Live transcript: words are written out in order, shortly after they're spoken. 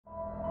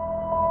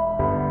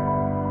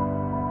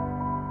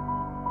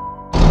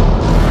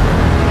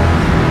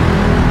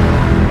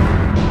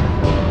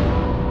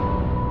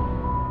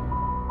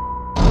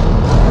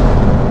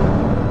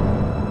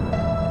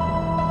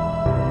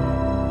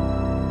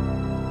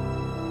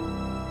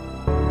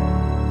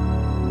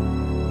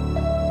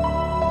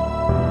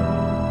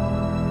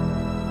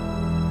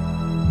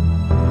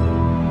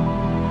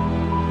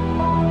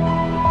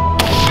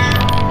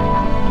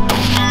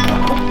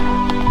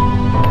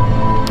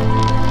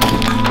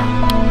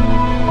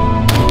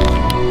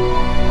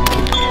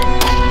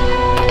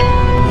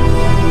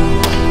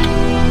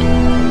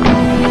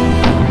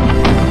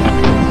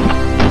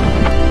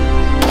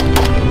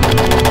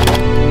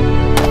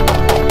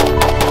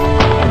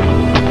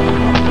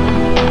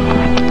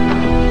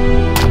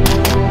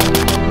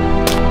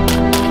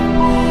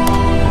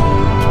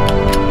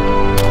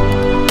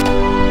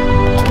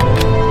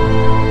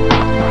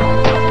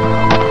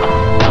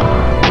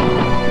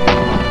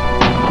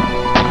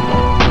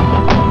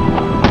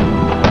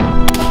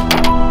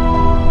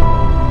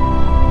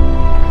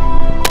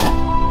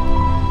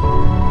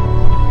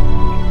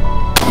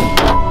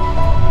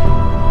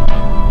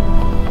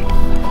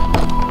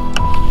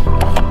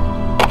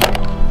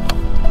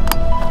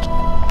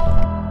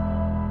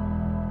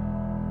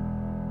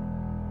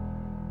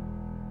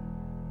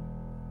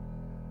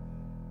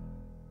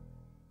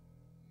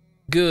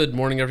Good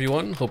morning,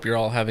 everyone. Hope you're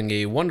all having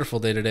a wonderful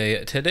day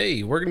today.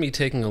 Today, we're going to be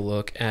taking a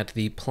look at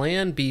the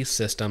Plan B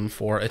system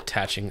for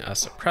attaching a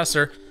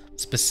suppressor,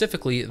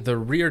 specifically the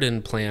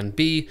Rearden Plan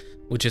B,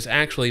 which is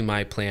actually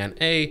my Plan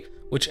A,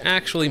 which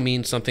actually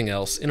means something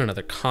else in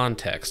another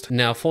context.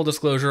 Now, full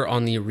disclosure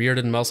on the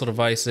Rearden muzzle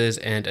devices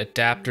and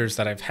adapters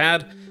that I've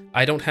had,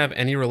 I don't have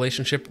any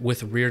relationship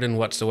with Rearden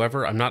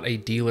whatsoever. I'm not a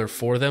dealer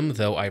for them,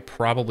 though I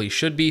probably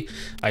should be.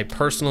 I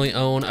personally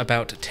own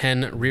about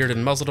 10 Rearden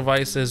muzzle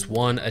devices,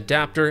 one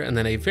adapter, and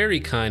then a very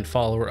kind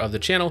follower of the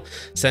channel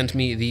sent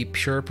me the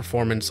Pure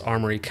Performance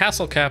Armory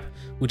Castle Cap,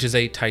 which is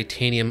a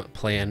titanium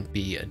Plan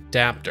B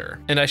adapter.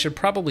 And I should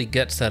probably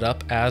get set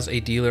up as a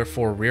dealer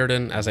for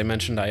Rearden. As I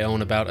mentioned, I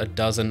own about a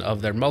dozen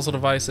of their muzzle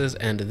devices,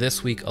 and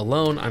this week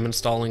alone, I'm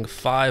installing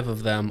 5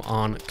 of them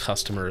on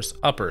customers'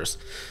 uppers.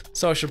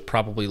 So I should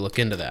probably look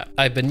into that.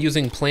 I've been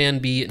using Plan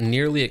B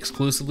nearly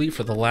exclusively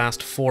for the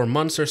last 4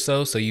 months or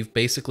so, so you've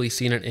basically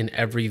seen it in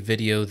every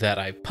video that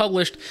I've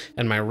published,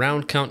 and my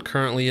round count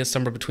currently is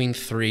somewhere between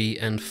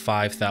 3,000 and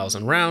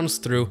 5,000 rounds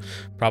through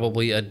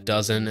probably a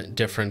dozen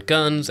different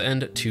guns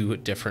and 2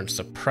 different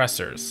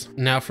suppressors.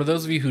 Now, for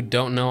those of you who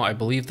don't know, I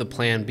believe the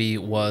Plan B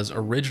was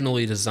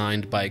originally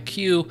designed by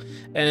Q,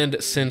 and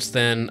since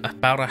then,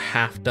 about a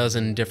half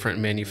dozen different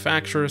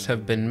manufacturers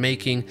have been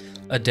making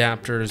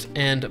adapters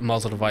and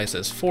muzzle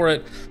devices for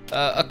it.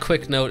 A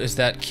quick note is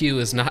that Q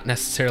is not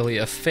necessarily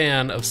a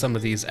fan of some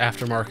of these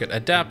aftermarket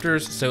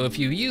adapters, so if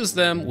you use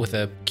them with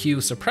a Q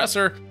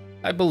suppressor,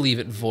 I believe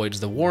it voids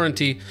the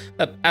warranty.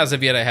 As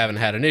of yet, I haven't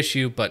had an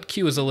issue, but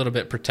Q is a little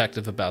bit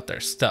protective about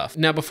their stuff.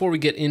 Now, before we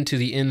get into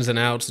the ins and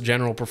outs,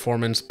 general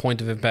performance,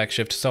 point of impact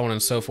shift, so on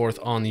and so forth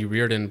on the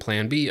Rearden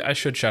Plan B, I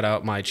should shout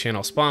out my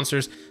channel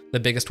sponsors. The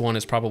biggest one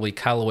is probably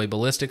Callaway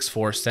Ballistics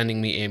for sending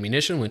me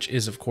ammunition, which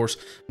is, of course,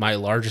 my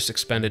largest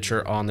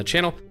expenditure on the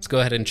channel. Let's go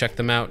ahead and check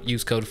them out.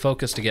 Use code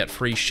FOCUS to get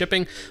free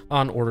shipping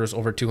on orders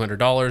over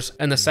 $200.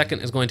 And the second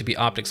is going to be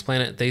Optics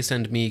Planet. They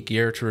send me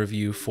gear to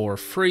review for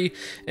free.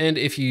 And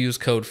if you use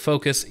code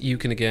FOCUS, you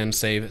can again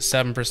save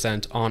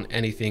 7% on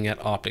anything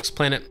at Optics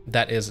Planet.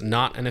 That is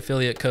not an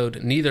affiliate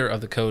code. Neither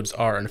of the codes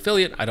are an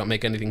affiliate. I don't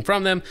make anything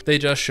from them. They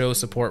just show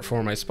support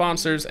for my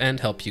sponsors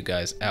and help you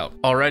guys out.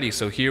 Alrighty,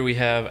 so here we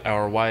have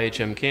our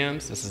YHM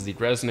cans. This is the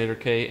Resonator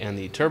K and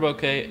the Turbo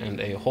K and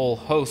a whole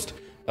host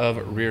of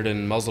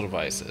Rearden muzzle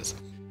devices.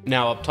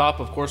 Now up top,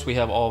 of course, we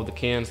have all of the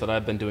cans that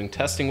I've been doing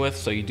testing with,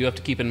 so you do have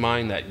to keep in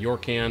mind that your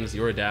cans,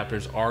 your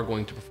adapters are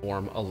going to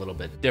perform a little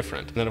bit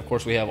different. And then of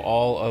course we have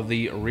all of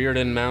the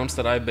Rearden mounts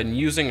that I've been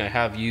using. I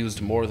have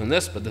used more than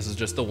this, but this is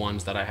just the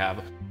ones that I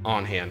have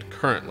on hand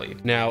currently.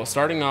 Now,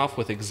 starting off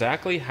with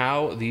exactly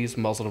how these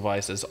muzzle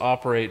devices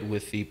operate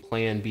with the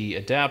Plan B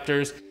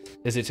adapters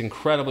is it's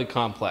incredibly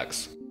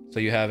complex. So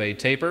you have a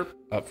taper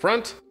up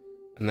front,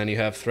 and then you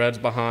have threads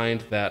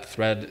behind that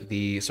thread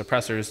the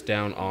suppressors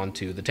down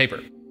onto the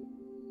taper.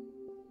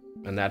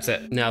 And that's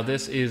it. Now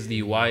this is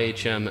the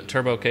YHM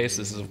turbo case.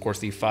 This is of course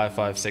the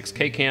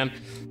 556K can.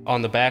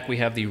 On the back we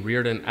have the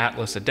Rearden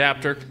Atlas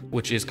adapter,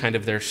 which is kind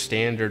of their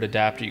standard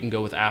adapter. You can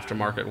go with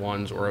aftermarket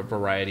ones or a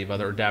variety of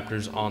other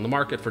adapters on the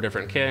market for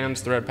different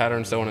cans, thread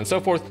patterns, so on and so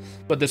forth,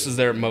 but this is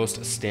their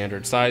most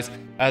standard size.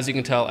 As you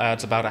can tell,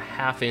 adds about a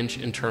 ½ inch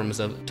in terms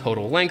of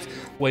total length,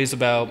 weighs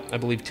about, I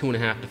believe,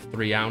 2.5 to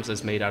 3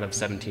 ounces, made out of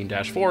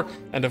 17-4,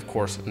 and of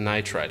course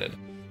nitrided.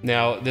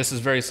 Now, this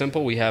is very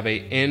simple. We have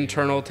an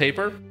internal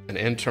taper and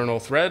internal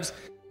threads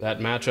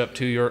that match up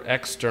to your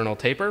external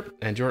taper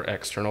and your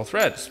external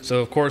threads. So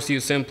of course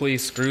you simply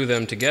screw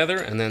them together,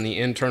 and then the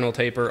internal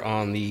taper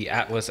on the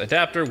Atlas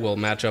adapter will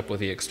match up with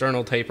the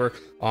external taper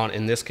on,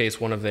 in this case,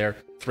 one of their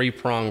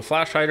 3-prong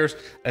flash hiders,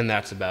 and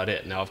that's about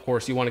it. Now, of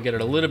course, you want to get it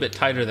a little bit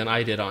tighter than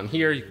I did on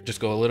here. You just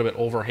go a little bit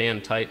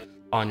overhand tight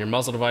on your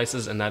muzzle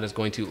devices, and that is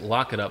going to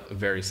lock it up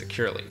very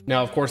securely.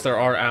 Now, of course, there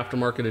are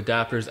aftermarket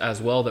adapters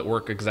as well that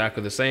work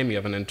exactly the same. You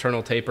have an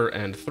internal taper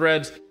and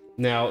threads.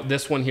 Now,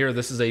 this one here,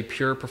 this is a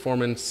Pure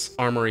Performance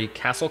Armory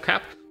Castle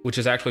Cap, which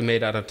is actually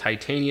made out of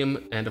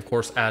titanium and, of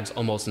course, adds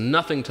almost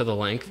nothing to the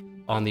length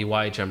on the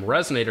YHM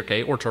Resonator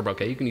K or Turbo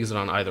K. You can use it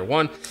on either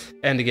one.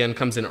 And again,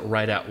 comes in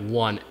right at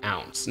 1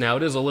 ounce. Now,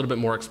 it is a little bit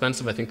more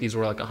expensive. I think these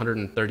were like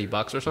 130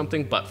 bucks or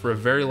something, but for a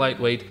very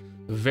lightweight,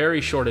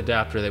 very short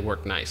adapter, they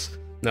work nice.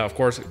 Now, of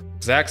course,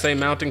 exact same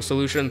mounting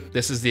solution.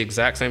 This is the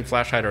exact same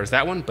flash hider as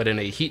that one, but in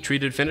a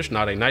heat-treated finish,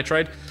 not a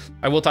nitride.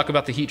 I will talk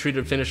about the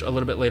heat-treated finish a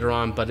little bit later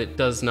on, but it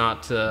does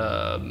not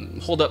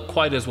hold up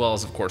quite as well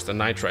as, of course, the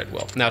nitride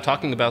will. Now,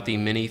 talking about the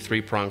mini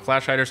 3-prong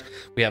flash hiders,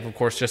 we have, of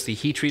course, just the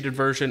heat-treated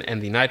version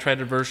and the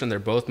nitrided version. They're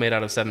both made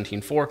out of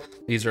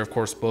 17-4. These are, of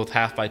course, both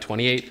 1/2 by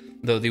 28.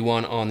 Though the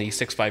one on the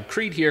 6.5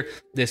 Creed here,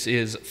 this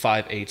is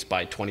 5/8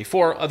 by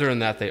 24. Other than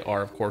that, they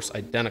are, of course,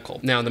 identical.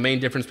 Now, the main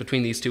difference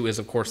between these two is,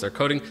 of course, their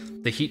coating.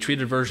 The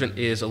heat-treated version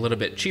is a little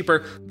bit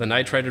cheaper. The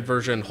nitrided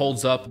version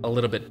holds up a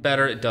little bit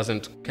better. It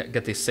doesn't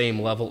get the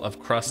same level of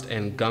crust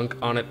and gunk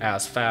on it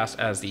as fast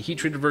as the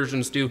heat-treated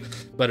versions do,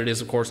 but it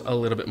is, of course, a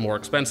little bit more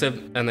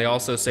expensive. And they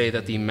also say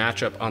that the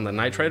matchup on the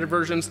nitrided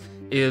versions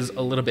is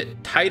a little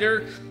bit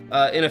tighter.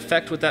 In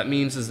effect, what that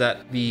means is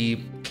that the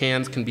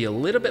cans can be a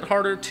little bit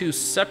harder to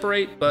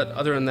separate, but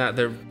other than that,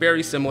 they're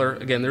very similar.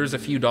 Again, there's a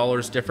few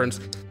dollars difference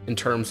in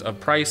terms of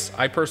price.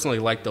 I personally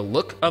like the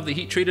look of the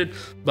heat treated,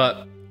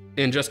 but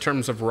in just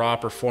terms of raw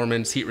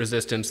performance, heat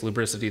resistance,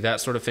 lubricity,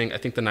 that sort of thing, I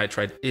think the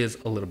nitride is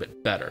a little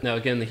bit better. Now,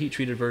 again, the heat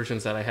treated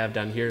versions that I have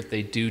down here,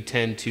 they do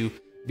tend to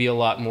be a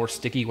lot more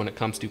sticky when it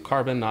comes to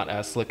carbon, not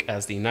as slick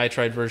as the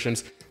nitride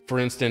versions. For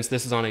instance,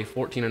 this is on a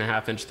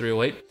 14.5-inch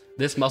 308.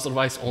 This muzzle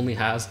device only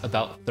has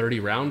about 30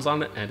 rounds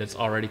on it, and it's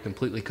already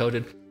completely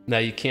coated. Now,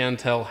 you can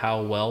tell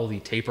how well the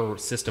taper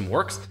system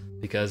works,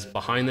 because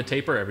behind the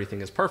taper,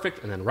 everything is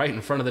perfect, and then right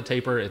in front of the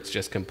taper, it's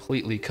just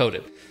completely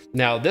coated.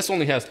 Now, this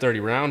only has 30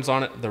 rounds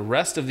on it. The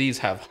rest of these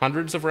have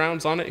hundreds of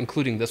rounds on it,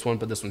 including this one,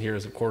 but this one here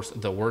is, of course,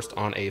 the worst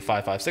on a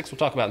 5.56. We'll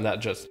talk about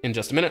that in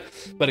just a minute.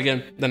 But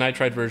again, the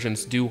nitride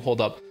versions do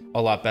hold up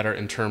a lot better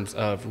in terms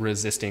of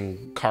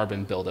resisting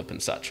carbon buildup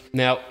and such.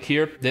 Now,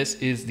 here, this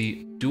is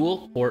the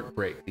dual port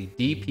brake, the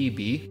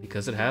DPB,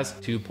 because it has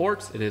two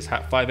ports. It is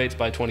 5/8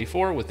 by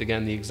 24 with,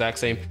 again, the exact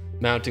same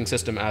mounting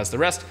system as the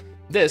rest.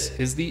 This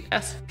is the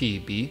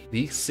SPB,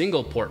 the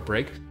single port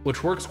brake,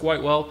 which works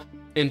quite well.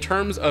 In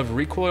terms of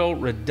recoil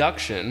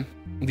reduction,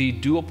 the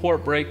dual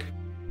port brake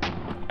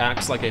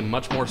acts like a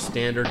much more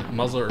standard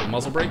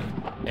muzzle brake,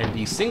 and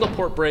the single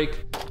port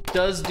brake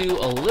does do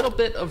a little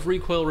bit of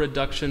recoil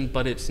reduction,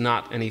 but it's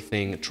not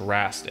anything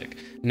drastic.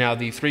 Now,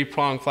 the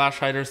 3-prong flash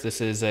hiders, this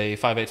is a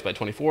 5/8 by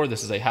 24,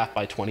 this is a 1/2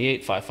 by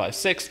 28,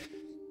 5.56.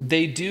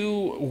 They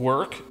do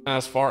work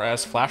as far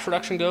as flash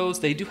reduction goes.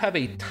 They do have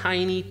a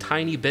tiny,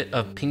 tiny bit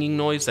of pinging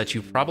noise that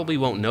you probably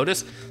won't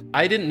notice.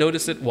 I didn't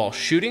notice it while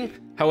shooting.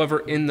 However,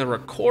 in the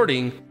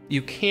recording,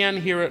 you can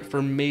hear it for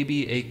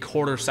maybe a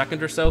quarter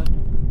second or so.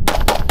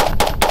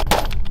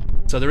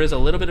 So there is a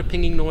little bit of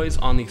pinging noise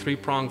on the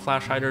 3-prong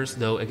flash hiders,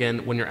 though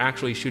again, when you're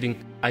actually shooting,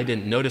 I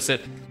didn't notice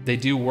it. They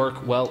do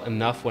work well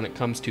enough when it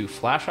comes to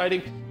flash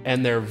hiding,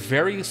 and they're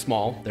very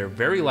small, they're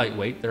very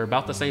lightweight, they're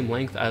about the same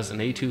length as an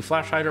A2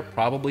 flash hider,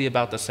 probably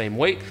about the same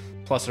weight,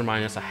 plus or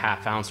minus a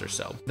 1/2 ounce or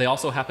so. They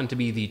also happen to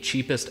be the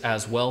cheapest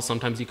as well.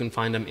 Sometimes you can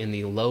find them in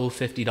the low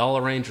 $50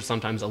 range, or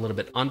sometimes a little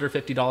bit under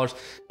 $50.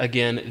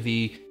 Again,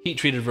 the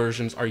heat-treated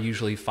versions are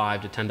usually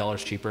 $5 to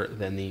 $10 cheaper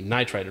than the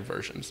nitrided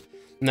versions.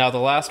 Now, the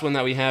last one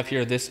that we have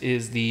here, this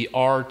is the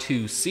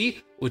R2C,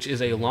 which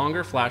is a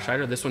longer flash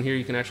hider. This one here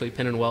you can actually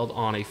pin and weld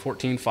on a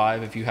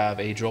 14.5 if you have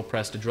a drill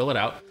press to drill it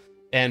out.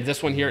 And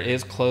this one here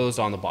is closed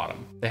on the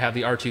bottom. They have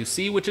the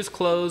R2C, which is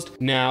closed.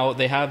 Now,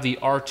 they have the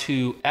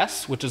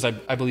R2S, which is,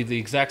 I believe, the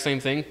exact same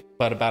thing,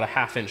 but about a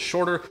 1/2 inch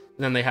shorter. And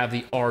then they have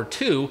the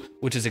R2,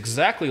 which is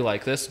exactly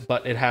like this,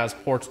 but it has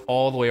ports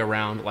all the way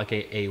around like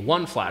a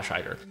A1 flash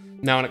hider.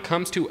 Now, when it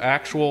comes to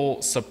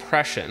actual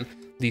suppression,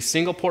 the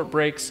single port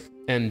brakes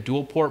and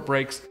dual port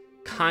brakes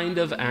kind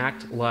of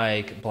act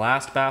like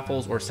blast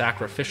baffles or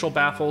sacrificial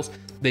baffles.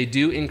 They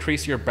do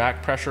increase your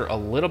back pressure a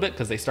little bit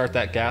because they start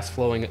that gas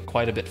flowing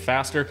quite a bit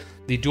faster.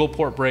 The dual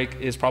port brake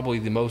is probably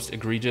the most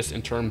egregious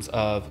in terms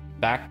of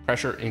back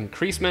pressure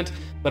increasement,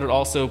 but it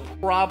also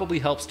probably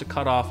helps to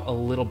cut off a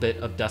little bit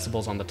of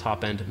decibels on the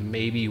top end,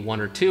 maybe 1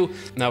 or 2.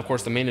 Now, of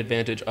course, the main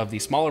advantage of the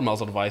smaller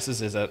muzzle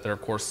devices is that they're,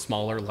 of course,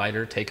 smaller,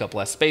 lighter, take up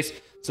less space.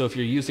 So if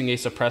you're using a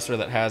suppressor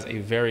that has a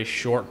very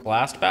short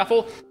blast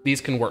baffle,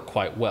 these can work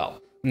quite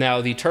well. Now,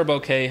 the Turbo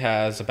K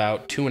has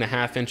about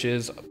 2.5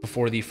 inches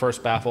before the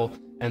first baffle,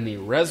 and the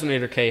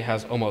Resonator K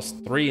has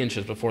almost 3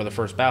 inches before the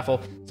first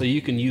baffle. So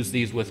you can use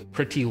these with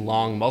pretty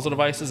long muzzle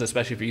devices,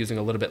 especially if you're using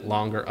a little bit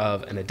longer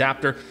of an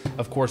adapter.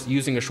 Of course,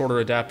 using a shorter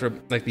adapter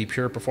like the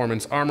Pure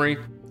Performance Armory,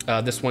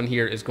 this one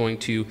here is going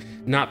to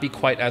not be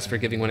quite as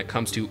forgiving when it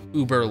comes to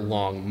uber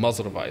long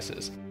muzzle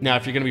devices. Now,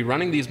 if you're going to be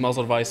running these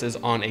muzzle devices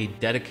on a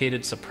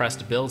dedicated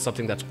suppressed build,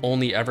 something that's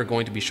only ever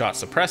going to be shot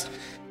suppressed,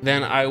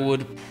 then I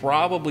would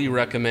probably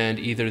recommend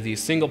either the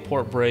single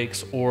port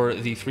brakes or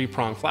the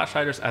 3-prong flash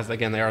hiders, as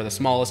again, they are the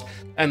smallest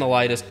and the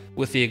lightest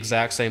with the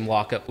exact same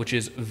lockup, which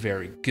is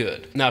very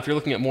good. Now, if you're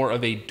looking at more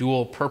of a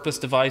dual purpose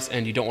device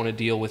and you don't want to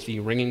deal with the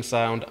ringing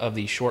sound of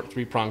the short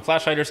 3-prong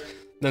flash hiders,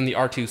 then the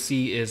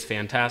R2C is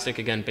fantastic.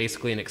 Again,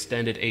 basically an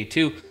extended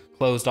A2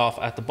 closed off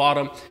at the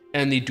bottom,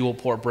 and the dual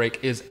port brake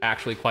is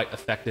actually quite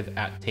effective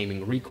at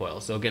taming recoil.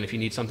 So again, if you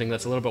need something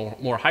that's a little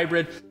bit more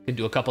hybrid, you can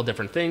do a couple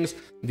different things.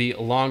 The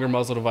longer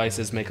muzzle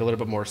devices make a little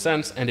bit more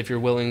sense, and if you're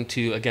willing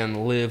to,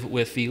 again, live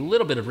with the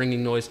little bit of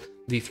ringing noise,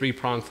 the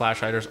 3-prong flash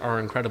hiders are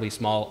incredibly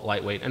small,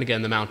 lightweight, and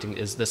again, the mounting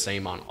is the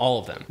same on all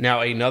of them. Now,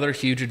 another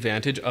huge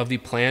advantage of the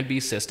Plan B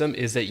system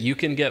is that you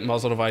can get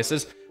muzzle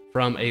devices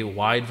from a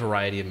wide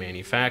variety of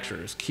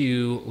manufacturers,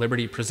 Q,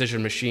 Liberty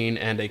Precision Machine,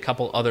 and a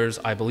couple others,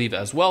 I believe,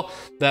 as well,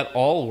 that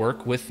all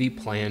work with the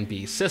Plan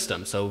B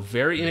system. So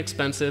very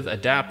inexpensive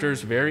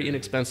adapters, very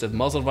inexpensive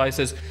muzzle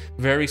devices,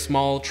 very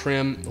small,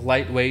 trim,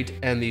 lightweight,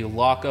 and the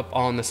lockup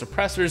on the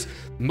suppressors,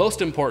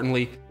 most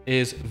importantly,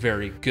 is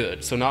very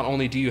good. So not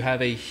only do you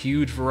have a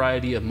huge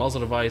variety of muzzle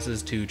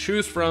devices to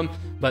choose from,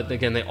 but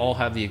again, they all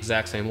have the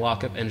exact same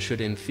lockup and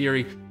should, in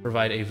theory,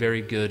 provide a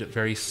very good,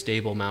 very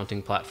stable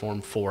mounting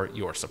platform for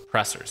your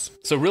suppressors.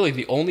 So really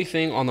the only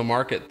thing on the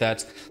market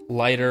that's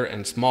lighter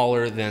and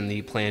smaller than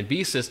the Plan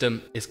B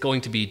system is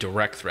going to be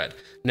direct thread.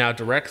 Now,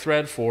 direct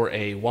thread for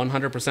a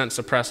 100%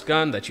 suppressed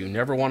gun that you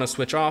never want to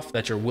switch off,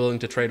 that you're willing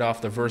to trade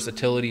off the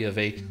versatility of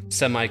a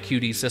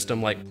semi-QD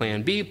system like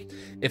Plan B,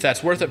 if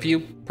that's worth it for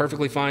you,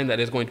 perfectly fine. That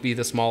is going to be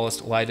the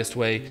smallest, lightest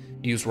way.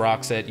 Use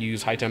Rockset,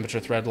 use high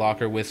temperature thread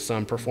locker with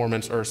some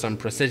performance or some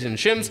precision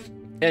shims,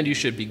 and you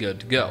should be good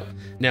to go.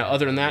 Now,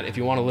 other than that, if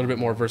you want a little bit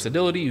more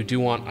versatility,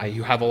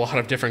 you have a lot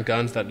of different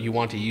guns that you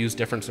want to use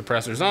different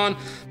suppressors on,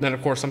 then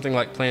of course something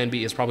like Plan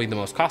B is probably the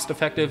most cost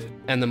effective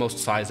and the most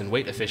size and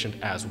weight efficient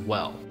as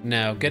well.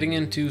 Now, getting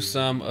into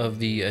some of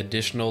the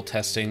additional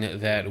testing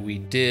that we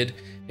did,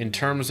 in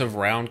terms of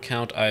round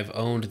count, I've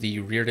owned the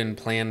Rearden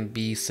Plan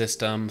B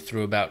system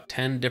through about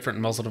 10 different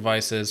muzzle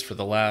devices for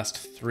the last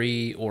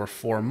 3 or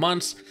 4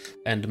 months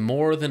and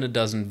more than a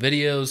dozen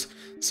videos.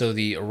 So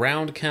the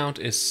round count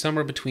is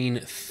somewhere between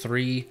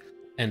 3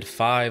 and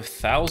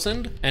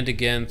 5,000. And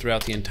again,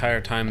 throughout the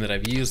entire time that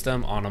I've used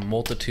them on a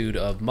multitude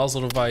of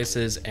muzzle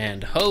devices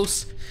and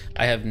hosts,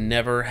 I have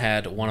never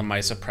had one of my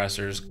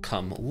suppressors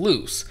come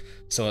loose.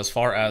 So as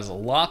far as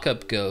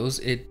lockup goes,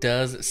 it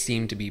does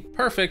seem to be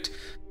perfect.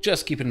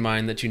 Just keep in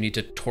mind that you need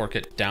to torque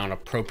it down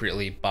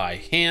appropriately by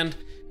hand,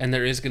 and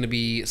there is going to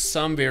be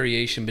some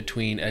variation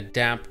between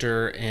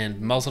adapter and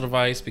muzzle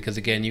device because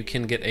again, you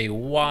can get a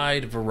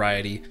wide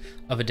variety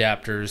of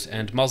adapters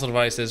and muzzle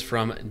devices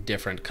from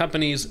different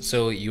companies,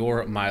 so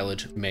your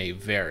mileage may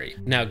vary.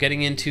 Now,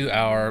 getting into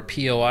our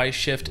POI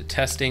shift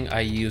testing, I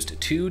used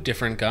 2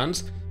 different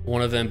guns.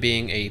 One of them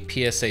being a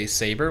PSA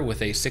Saber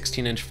with a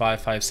 16-inch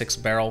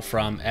 5.56 barrel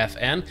from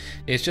FN.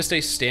 It's just a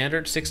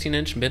standard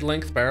 16-inch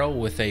mid-length barrel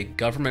with a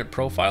government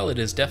profile. It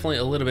is definitely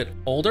a little bit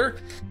older.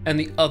 And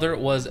the other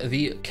was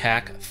the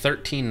CAC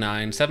 13.9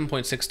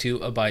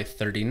 7.62 by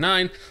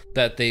 39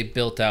 that they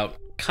built out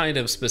kind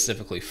of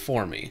specifically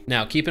for me.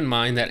 Now, keep in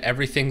mind that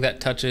everything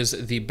that touches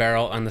the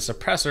barrel on the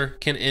suppressor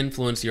can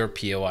influence your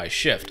POI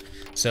shift.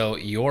 So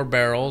your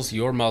barrels,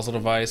 your muzzle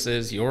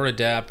devices, your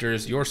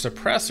adapters, your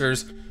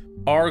suppressors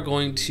are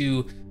going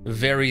to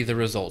vary the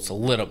results a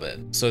little bit.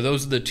 So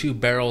those are the 2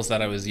 barrels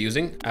that I was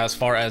using. As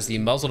far as the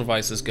muzzle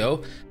devices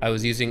go, I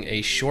was using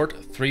a short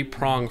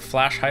 3-prong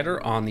flash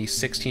hider on the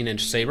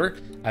 16-inch Saber.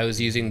 I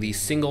was using the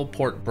single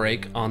port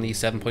brake on the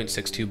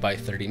 7.62 by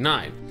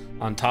 39.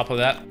 On top of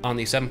that, on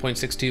the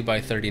 7.62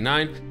 by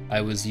 39,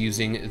 I was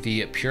using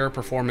the Pure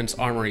Performance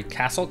Armory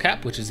Castle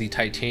Cap, which is the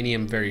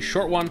titanium very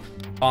short one,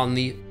 on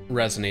the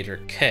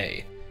Resonator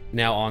K.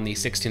 Now on the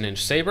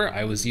 16-inch Saber,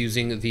 I was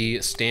using the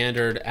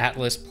standard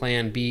Atlas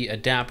Plan B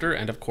adapter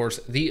and of course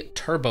the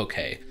Turbo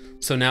K.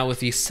 So now with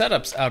these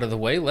setups out of the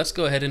way, let's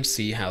go ahead and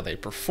see how they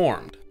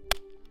performed.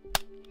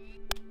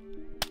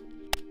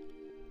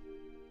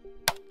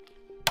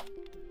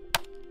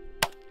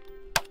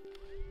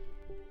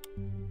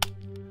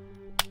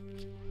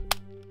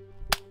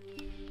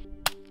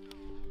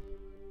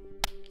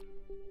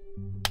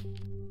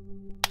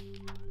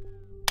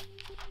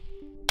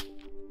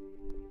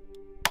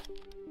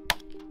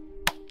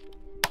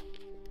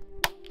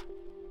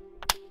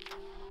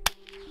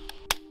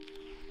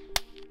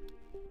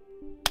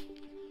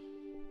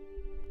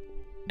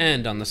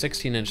 And on the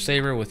 16-inch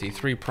Saber with the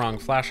 3-prong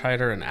flash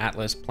hider and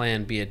Atlas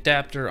Plan B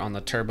adapter on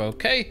the Turbo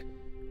K,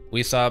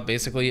 we saw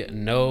basically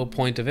no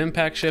point of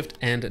impact shift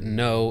and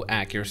no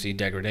accuracy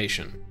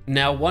degradation.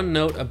 Now, one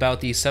note about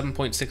the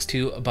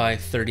 7.62 by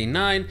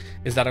 39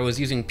 is that I was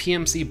using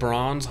PMC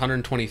Bronze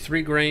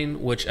 123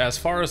 grain, which as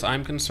far as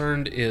I'm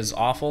concerned is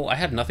awful. I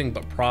had nothing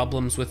but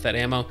problems with that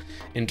ammo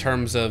in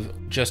terms of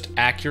just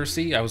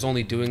accuracy. I was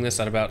only doing this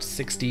at about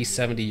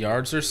 60-70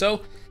 yards or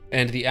so,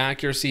 and the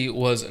accuracy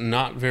was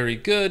not very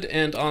good,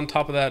 and on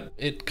top of that,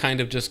 it kind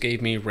of just gave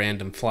me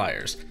random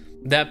flyers.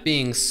 That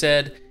being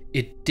said,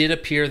 it did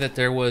appear that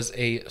there was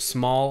a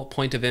small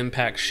point of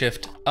impact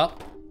shift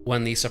up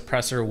when the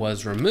suppressor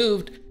was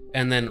removed,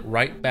 and then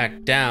right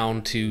back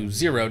down to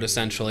 0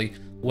 essentially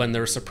when the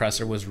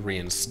suppressor was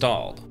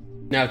reinstalled.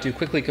 Now, to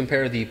quickly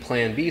compare the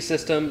Plan B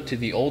system to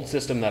the old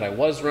system that I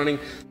was running,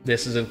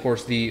 this is of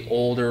course the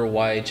older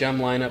YHM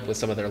lineup with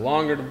some of their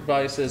longer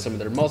devices, some of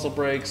their muzzle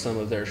brakes, some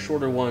of their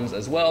shorter ones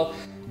as well.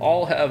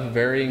 All have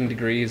varying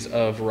degrees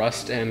of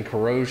rust and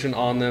corrosion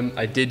on them.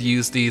 I did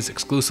use these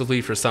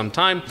exclusively for some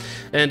time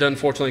and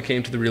unfortunately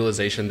came to the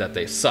realization that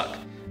they suck.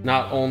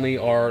 Not only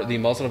are the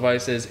muzzle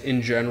devices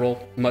in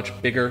general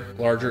much bigger,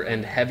 larger,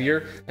 and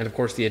heavier, and of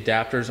course the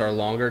adapters are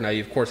longer. Now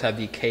you of course have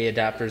the K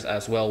adapters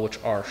as well, which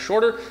are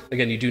shorter.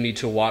 Again, you do need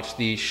to watch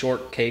the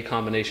short K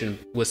combination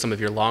with some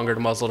of your longer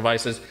muzzle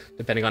devices,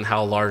 depending on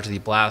how large the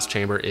blast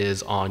chamber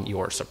is on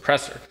your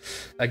suppressor.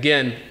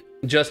 Again,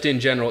 just in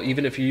general,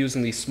 even if you're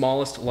using the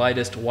smallest,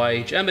 lightest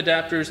YHM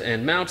adapters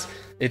and mounts,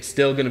 it's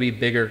still going to be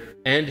bigger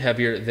and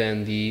heavier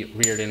than the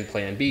Rearden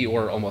Plan B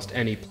or almost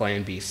any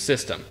Plan B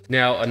system.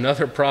 Now,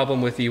 another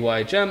problem with the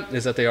YHM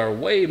is that they are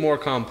way more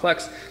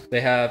complex. They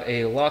have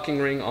a locking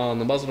ring on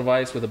the muzzle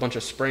device with a bunch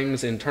of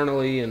springs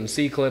internally and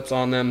C-clips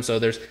on them, so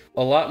there's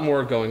a lot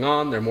more going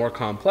on. They're more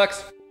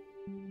complex.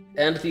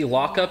 And the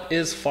lockup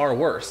is far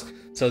worse.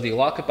 So the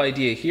lockup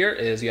idea here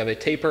is you have a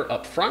taper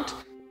up front,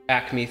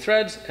 Acme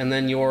threads, and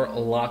then your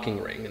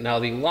locking ring. Now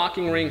the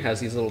locking ring has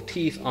these little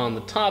teeth on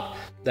the top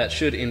that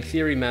should in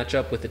theory match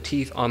up with the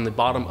teeth on the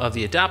bottom of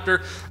the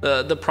adapter.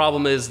 The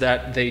problem is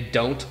that they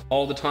don't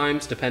all the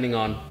times, depending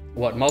on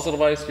what muzzle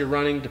device you're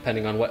running,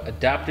 depending on what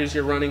adapters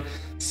you're running.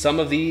 Some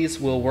of these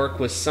will work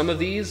with some of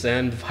these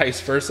and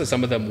vice versa.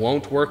 Some of them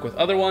won't work with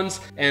other ones.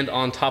 And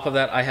on top of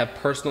that, I have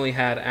personally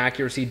had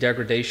accuracy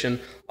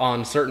degradation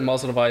on certain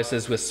muzzle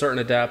devices with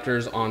certain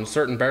adapters on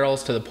certain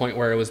barrels to the point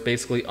where it was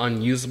basically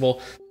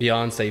unusable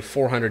beyond, say,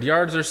 400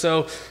 yards or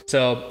so.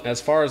 So as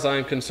far as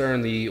I'm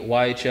concerned, the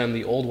YHM,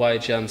 the old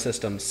YHM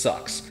system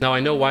sucks. Now I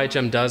know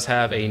YHM does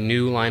have a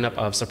new lineup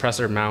of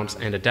suppressor mounts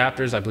and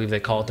adapters. I believe they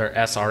call it their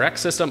SRX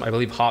system. I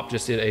believe Hop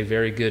just did a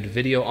very good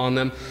video on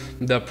them.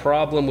 The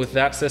problem with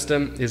that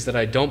system is that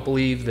I don't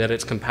believe that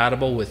it's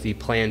compatible with the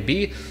Plan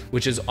B,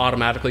 which is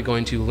automatically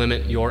going to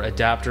limit your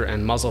adapter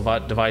and muzzle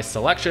device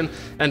selection.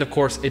 And of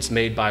course, it's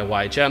made by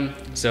YHM.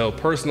 So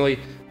personally,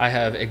 I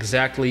have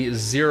exactly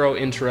zero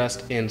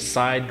interest in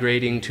side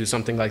grading to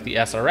something like the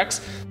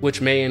SRX,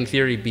 which may in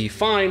theory be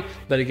fine,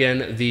 but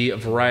again, the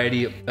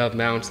variety of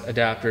mounts,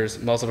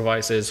 adapters, muzzle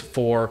devices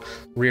for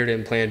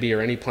Rearden Plan B or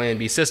any Plan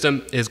B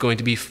system is going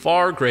to be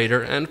far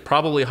greater and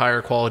probably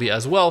higher quality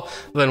as well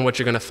than what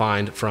you're going to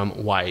find from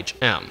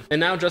YHM. And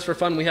now just for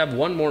fun, we have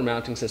one more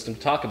mounting system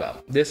to talk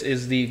about. This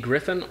is the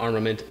Griffin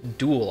Armament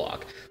Dual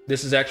Lock.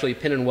 This is actually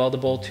pin and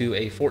weldable to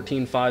a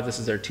 14.5. This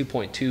is their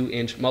 2.2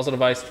 inch muzzle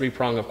device,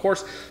 3-prong of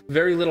course.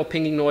 Very little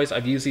pinging noise.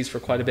 I've used these for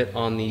quite a bit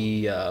on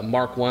the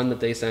Mark 1 that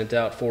they sent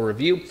out for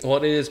review. While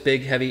it is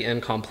big, heavy,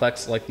 and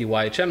complex like the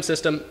YHM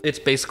system, it's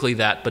basically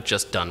that, but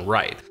just done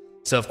right.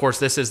 So of course,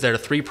 this is their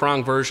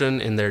 3-prong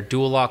version in their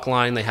dual lock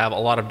line. They have a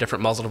lot of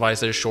different muzzle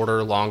devices,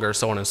 shorter, longer,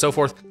 so on and so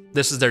forth.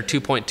 This is their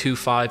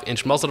 2.25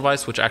 inch muzzle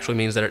device, which actually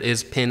means that it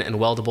is pin and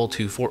weldable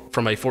to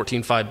from a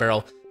 14.5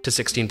 barrel to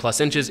 16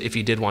 plus inches if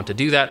you did want to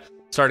do that.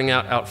 Starting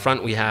out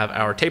front, we have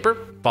our taper,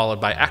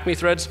 followed by Acme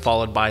threads,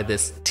 followed by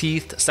this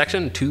toothed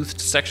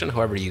section,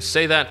 however you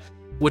say that,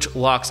 which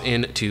locks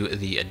into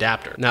the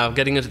adapter. Now,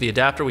 getting into the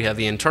adapter, we have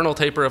the internal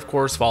taper, of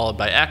course, followed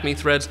by Acme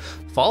threads,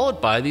 followed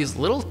by these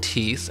little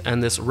teeth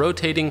and this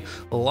rotating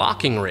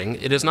locking ring.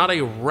 It is not a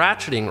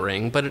ratcheting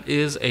ring, but it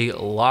is a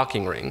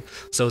locking ring.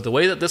 So the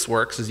way that this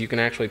works is you can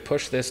actually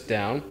push this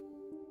down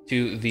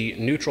to the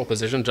neutral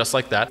position, just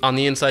like that. On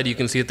the inside, you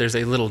can see that there's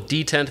a little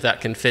detent that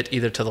can fit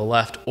either to the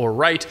left or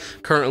right.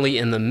 Currently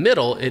in the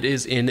middle, it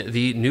is in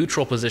the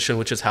neutral position,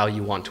 which is how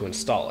you want to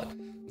install it.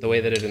 The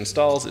way that it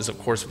installs is, of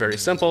course, very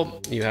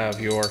simple. You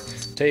have your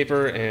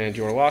taper and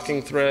your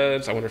locking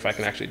threads. I wonder if I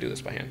can actually do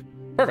this by hand.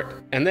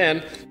 Perfect. And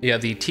then you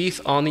have the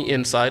teeth on the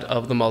inside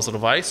of the muzzle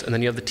device, and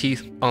then you have the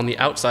teeth on the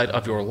outside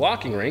of your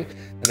locking ring,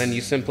 and then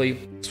you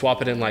simply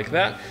swap it in like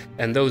that,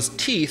 and those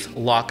teeth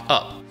lock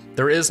up.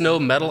 There is no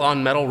metal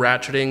on metal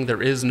ratcheting.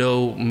 There is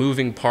no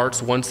moving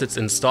parts once it's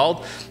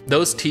installed.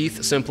 Those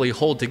teeth simply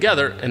hold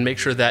together and make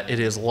sure that it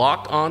is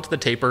locked onto the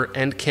taper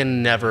and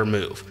can never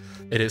move.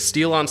 It is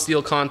steel on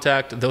steel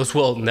contact. Those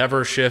will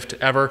never shift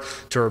ever.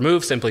 To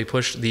remove, simply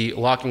push the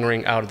locking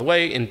ring out of the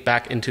way and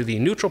back into the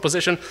neutral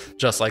position,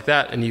 just like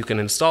that, and you can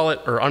install it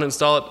or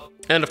uninstall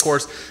it. And of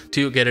course,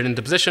 to get it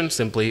into position,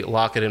 simply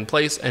lock it in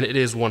place, and it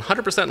is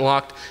 100%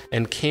 locked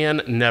and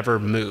can never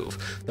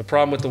move. The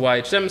problem with the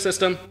YHM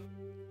system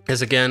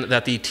is again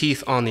that the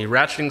teeth on the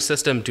ratcheting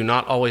system do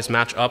not always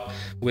match up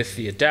with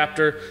the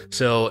adapter,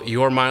 so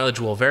your mileage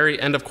will vary,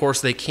 and of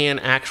course they can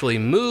actually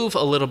move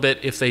a little bit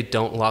if they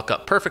don't lock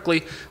up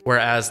perfectly,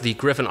 whereas the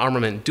Griffin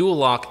Armament Dual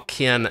Lock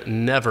can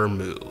never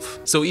move.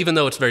 So even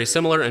though it's very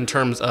similar in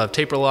terms of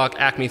taper lock,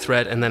 Acme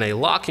thread, and then a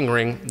locking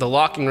ring, the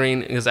locking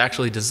ring is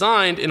actually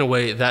designed in a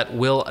way that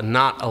will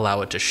not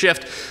allow it to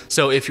shift.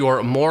 So if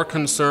you're more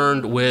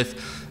concerned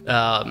with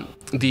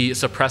the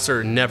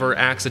suppressor never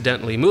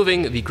accidentally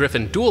moving, the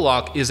Griffin Dual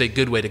Lock is a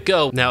good way to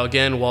go. Now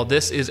again, while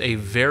this is a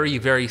very,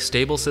 very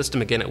stable system,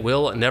 again, it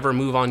will never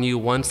move on you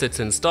once it's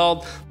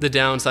installed. The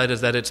downside is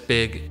that it's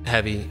big,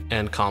 heavy,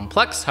 and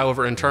complex.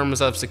 However, in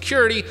terms of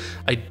security,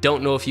 I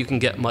don't know if you can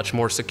get much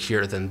more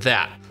secure than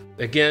that.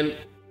 Again,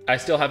 I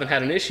still haven't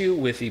had an issue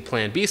with the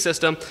Plan B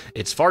system.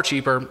 It's far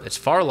cheaper, it's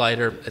far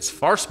lighter, it's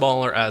far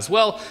smaller as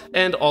well,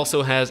 and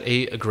also has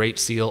a great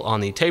seal on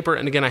the taper.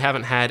 And again, I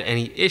haven't had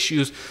any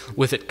issues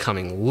with it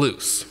coming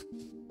loose,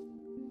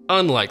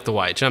 unlike the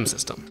YHM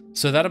system.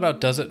 So that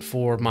about does it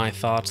for my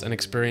thoughts and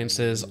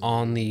experiences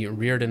on the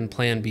Rearden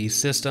Plan B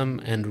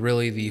system and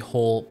really the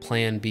whole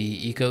Plan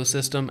B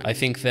ecosystem. I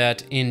think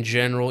that in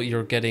general,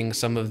 you're getting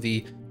some of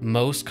the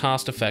most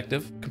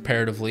cost-effective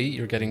comparatively.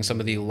 You're getting some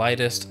of the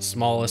lightest,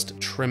 smallest,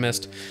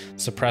 trimmest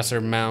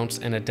suppressor mounts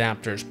and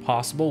adapters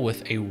possible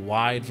with a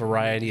wide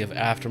variety of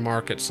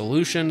aftermarket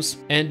solutions,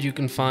 and you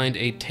can find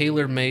a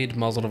tailor-made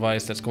muzzle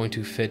device that's going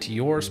to fit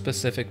your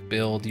specific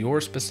build, your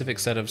specific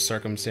set of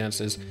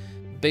circumstances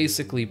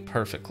basically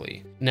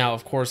perfectly. Now,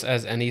 of course,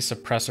 as any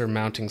suppressor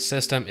mounting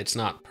system, it's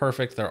not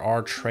perfect. There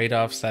are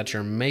trade-offs that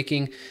you're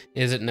making.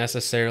 Is it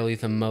necessarily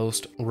the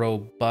most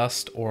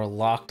robust or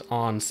locked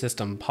on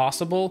system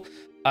possible?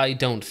 I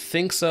don't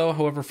think so.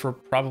 However, for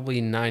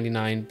probably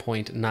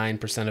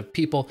 99.9% of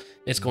people,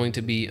 it's going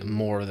to be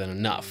more than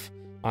enough.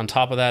 On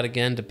top of that,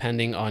 again,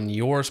 depending on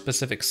your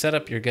specific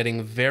setup, you're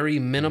getting very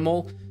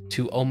minimal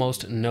to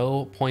almost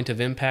no point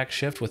of impact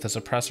shift with a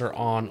suppressor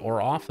on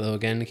or off, though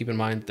again, keep in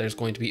mind there's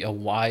going to be a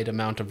wide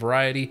amount of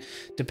variety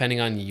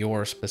depending on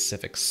your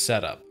specific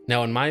setup.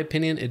 Now, in my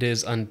opinion, it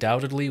is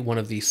undoubtedly one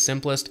of the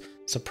simplest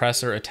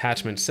suppressor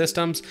attachment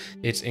systems.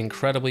 It's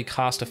incredibly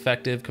cost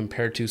effective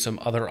compared to some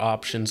other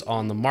options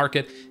on the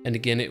market, and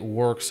again, it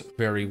works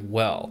very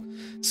well.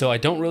 So I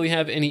don't really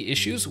have any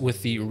issues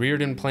with the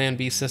Rearden Plan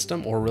B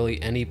system, or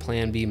really any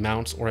Plan B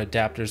mounts or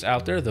adapters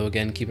out there, though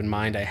again, keep in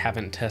mind I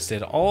haven't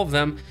tested all of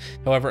them.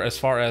 However, as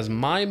far as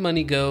my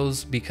money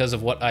goes, because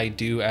of what I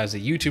do as a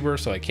YouTuber,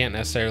 so I can't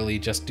necessarily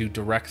just do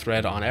direct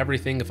thread on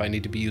everything if I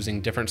need to be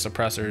using different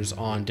suppressors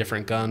on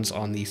different guns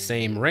on the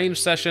same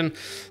range session.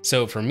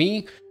 So for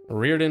me,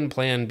 Rearden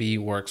Plan B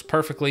works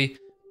perfectly,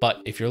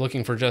 but if you're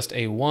looking for just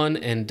a one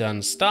and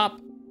done stop,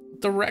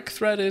 the rec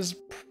thread is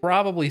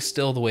probably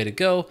still the way to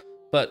go,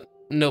 but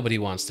nobody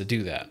wants to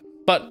do that.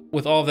 But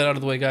with all of that out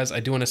of the way, guys, I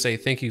do want to say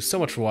thank you so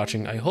much for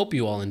watching. I hope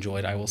you all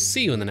enjoyed. I will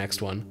see you in the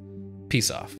next one. Peace off.